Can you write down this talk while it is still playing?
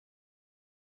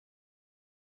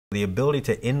The ability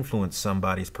to influence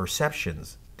somebody's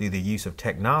perceptions through the use of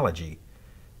technology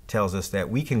tells us that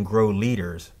we can grow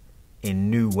leaders in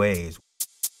new ways.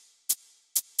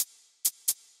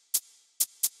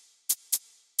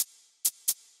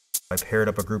 I paired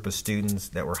up a group of students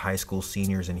that were high school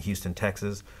seniors in Houston,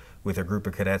 Texas, with a group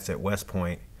of cadets at West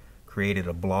Point, created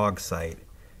a blog site,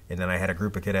 and then I had a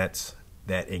group of cadets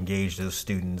that engaged those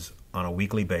students on a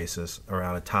weekly basis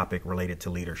around a topic related to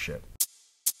leadership.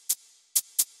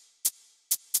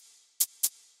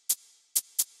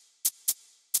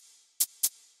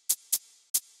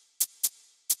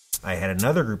 I had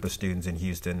another group of students in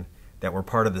Houston that were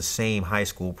part of the same high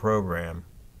school program.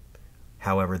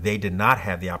 However, they did not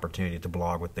have the opportunity to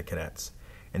blog with the cadets.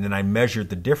 And then I measured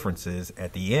the differences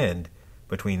at the end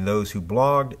between those who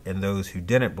blogged and those who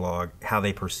didn't blog, how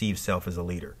they perceive self as a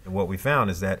leader. And what we found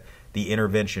is that the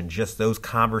intervention, just those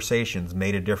conversations,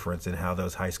 made a difference in how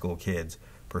those high school kids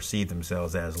perceive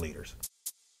themselves as leaders.